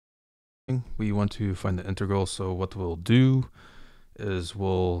we want to find the integral. So what we'll do is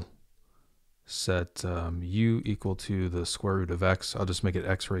we'll set u equal to the square root of x. I'll just make it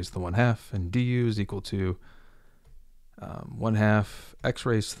x raised to the 1/2, and du is equal to 1/2 x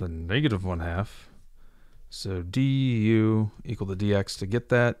raised to the negative 1/2. So du equal to dx to get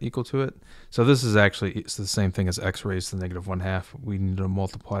that equal to it. So this is actually, it's the same thing as x raised to the negative 1/2. We need to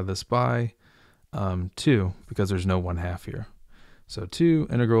multiply this by 2 because there's no 1/2 here. So 2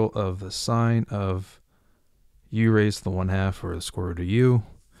 integral of the sine of u raised to the 1/2, or the square root of u,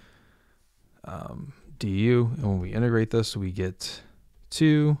 du. And when we integrate this, we get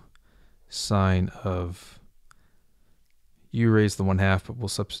 2 sine of u raised to the 1/2, but we'll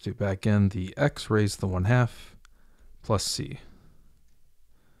substitute back in the x raised to the 1/2 plus c.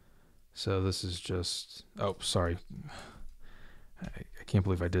 So this is just, oh, sorry. I can't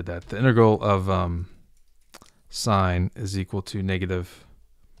believe I did that. The integral of sine is equal to negative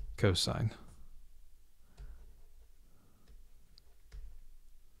cosine.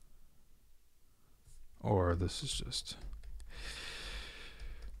 Or this is just,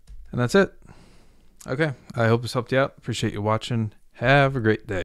 and that's it. Okay, I hope this helped you out. Appreciate you watching. Have a great day.